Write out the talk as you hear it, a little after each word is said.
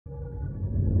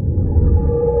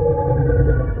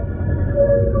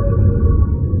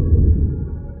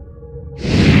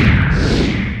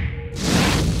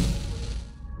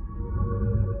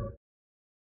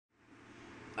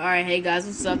Alright, hey guys,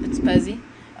 what's up? It's Pezzy.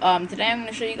 Today I'm going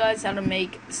to show you guys how to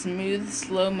make smooth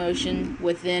slow motion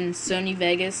within Sony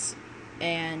Vegas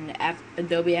and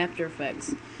Adobe After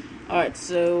Effects. Alright,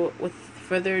 so with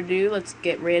further ado, let's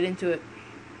get right into it.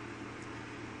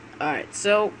 Alright,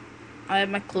 so I have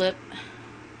my clip,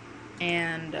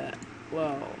 and,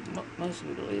 most of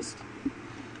it at least. I'm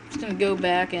just going to go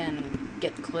back and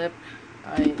get the clip.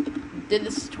 I did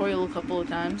this tutorial a couple of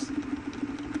times.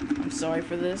 I'm sorry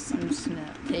for this. I'm just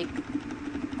gonna take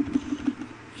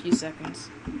a few seconds.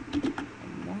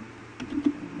 One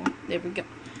more. There we go.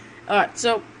 Alright,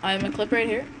 so I have my clip right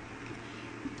here.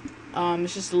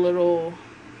 It's just a little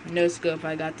no scope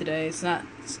I got today. It's not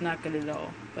good at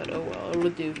all, but oh well, it'll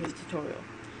do for the tutorial.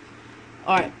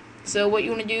 Alright, so what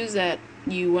you want to do is that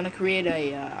you want to create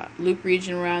a loop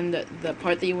region around the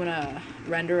part that you want to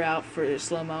render out for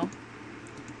slow-mo.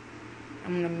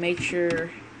 I'm gonna make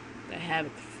sure I have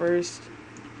it first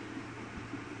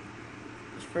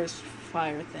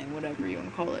fire thing, whatever you want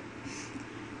to call it.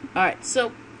 Alright,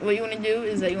 so what you want to do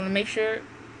is that you want to make sure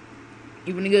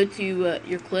you want to go to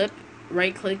your clip,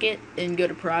 right click it, and go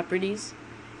to properties,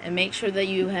 and make sure that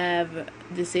you have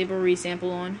disable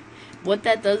resample on. What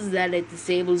that does is that it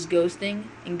disables ghosting,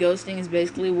 and ghosting is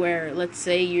basically where, let's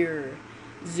say you're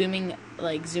zooming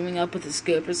up with a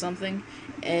scope or something,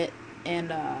 and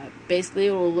basically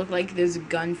it will look like there's a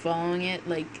gun following it,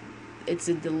 like it's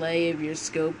a delay of your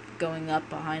scope going up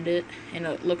behind it, and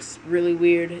it looks really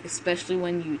weird, especially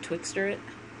when you Twixtor it.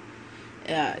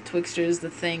 Twixtor is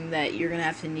the thing that you're gonna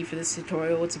have to need for this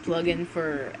tutorial. It's a plugin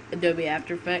for Adobe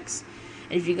After Effects,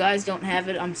 and if you guys don't have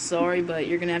it, I'm sorry, but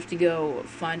you're gonna have to go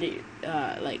find it,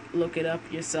 look it up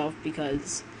yourself,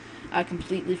 because I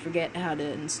completely forget how to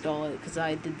install it, because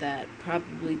I did that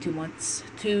probably 3 months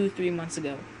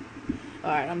ago.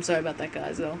 Alright, I'm sorry about that,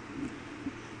 guys, though.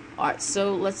 Alright,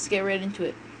 so let's get right into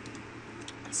it.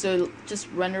 So just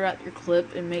render out your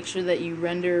clip and make sure that you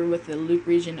render with the loop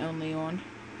region only on.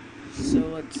 So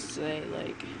let's say,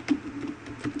 like,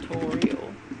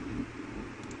 tutorial.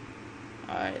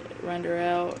 Alright, render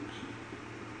out.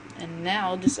 And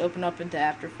now just open up into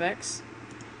After Effects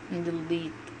and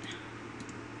delete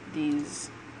these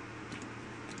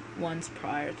ones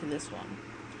prior to this one.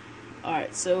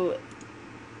 Alright, so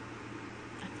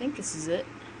I think this is it.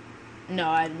 No,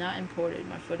 I have not imported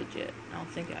my footage yet. I don't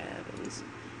think I have, at least.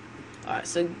 Alright,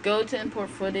 so go to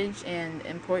import footage and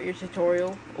import your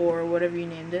tutorial, or whatever you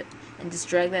named it, and just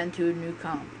drag that into a new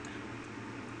comp.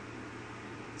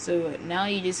 So now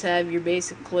you just have your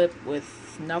basic clip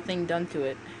with nothing done to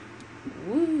it.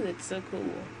 Woo, that's so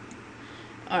cool.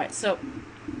 Alright, so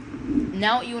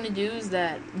now what you want to do is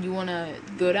that you want to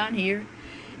go down here,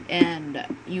 and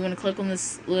you want to click on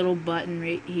this little button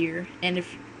right here, and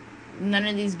if none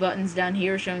of these buttons down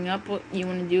here are showing up, what you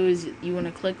want to do is you want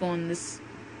to click on this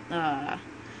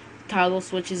toggle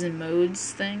switches and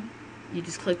modes thing. You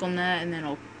just click on that, and then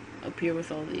it'll appear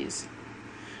with all these.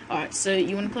 Alright, so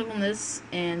you want to click on this,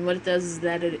 and what it does is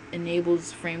that it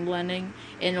enables frame blending,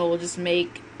 and it will just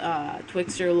make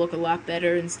Twixtor look a lot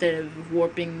better instead of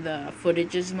warping the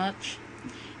footage as much.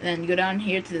 And then go down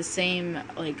here to the same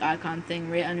icon thing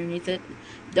right underneath it,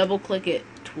 double click it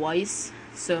twice,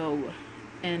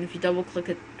 and if you double click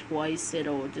it twice,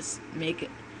 it'll just make it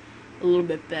a little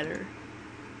bit better.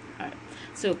 Alright,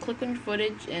 so click on your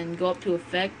footage and go up to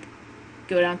Effect,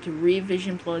 go down to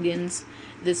Revision Plugins.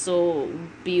 This will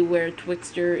be where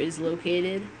Twixtor is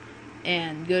located,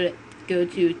 and go to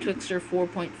Twixtor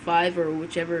 4.5 or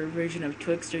whichever version of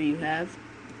Twixtor you have.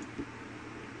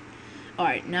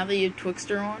 Alright, now that you have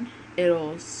Twixtor on,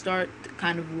 it'll start to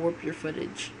kind of warp your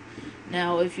footage.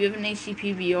 Now, if you have an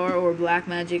HDPVR or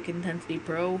Blackmagic Intensity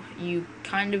Pro, you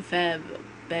kind of have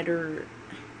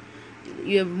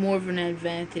you have more of an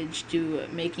advantage to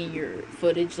making your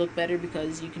footage look better,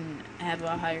 because you can have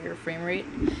a higher frame rate.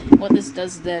 What this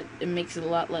does is that it makes it a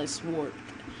lot less warped.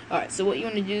 Alright, so what you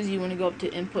want to do is you want to go up to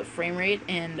input frame rate,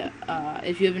 and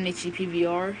if you have an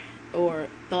HDPVR or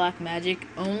Blackmagic,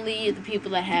 only the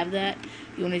people that have that,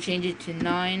 you want to change it to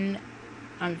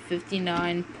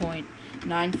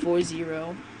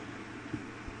 59.940,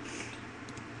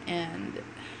 and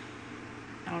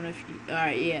I don't know if you,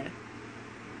 alright, yeah,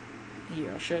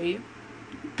 here, I'll show you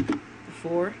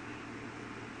before,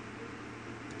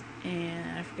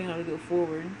 and I forgot how to go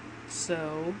forward,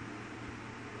 so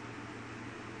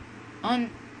okay,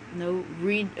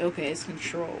 it's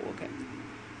control, okay,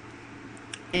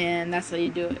 and that's how you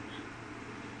do it.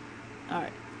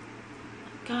 Alright,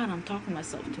 God, I'm talking to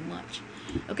myself too much.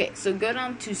 Okay, so go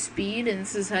down to speed, and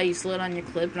this is how you slow down your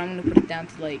clip, and I'm going to put it down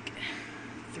to like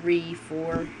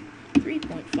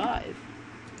 3.5.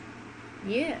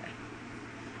 Yeah.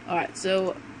 Alright,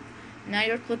 so now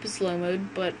your clip is slow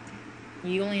mode, but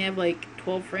you only have like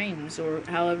 12 frames or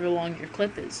however long your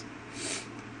clip is.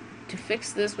 To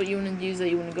fix this, what you want to do is that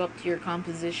you want to go up to your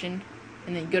composition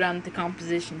and then go down to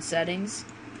composition settings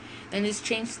and just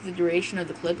change the duration of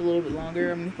the clip a little bit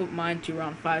longer. I'm going to put mine to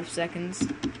around 5 seconds.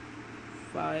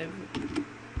 5.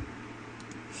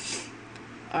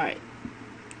 Alright.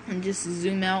 And just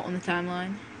zoom out on the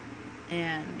timeline.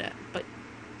 And, but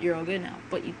you're all good now.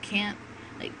 But you can't,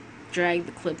 like, drag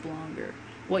the clip longer.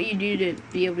 What you do to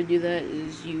be able to do that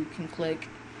is you can click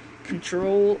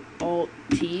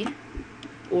Control-Alt-T,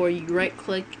 or you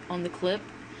right-click on the clip,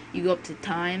 you go up to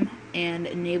Time, and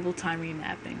Enable Time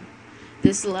Remapping.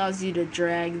 This allows you to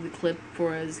drag the clip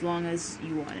for as long as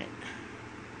you want it.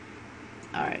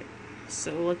 Alright,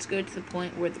 so let's go to the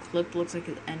point where the clip looks like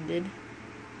it ended.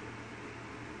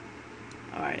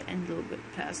 Alright, and a little bit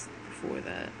past before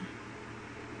that.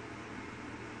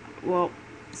 Well,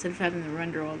 instead of having to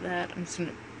render all that, I'm just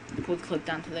going to pull the clip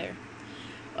down to there.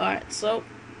 Alright, so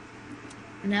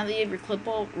now that you have your clip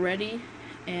all ready,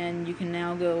 and you can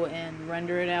now go and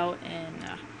render it out in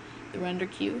the render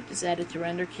queue. Just add it to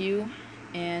render queue,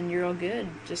 and you're all good.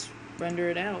 Just render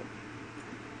it out.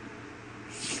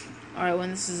 Alright, when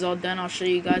this is all done, I'll show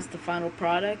you guys the final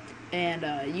product,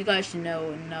 and you guys should know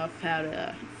enough how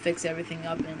to fix everything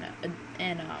up in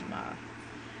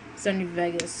Sony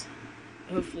Vegas,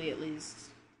 hopefully at least.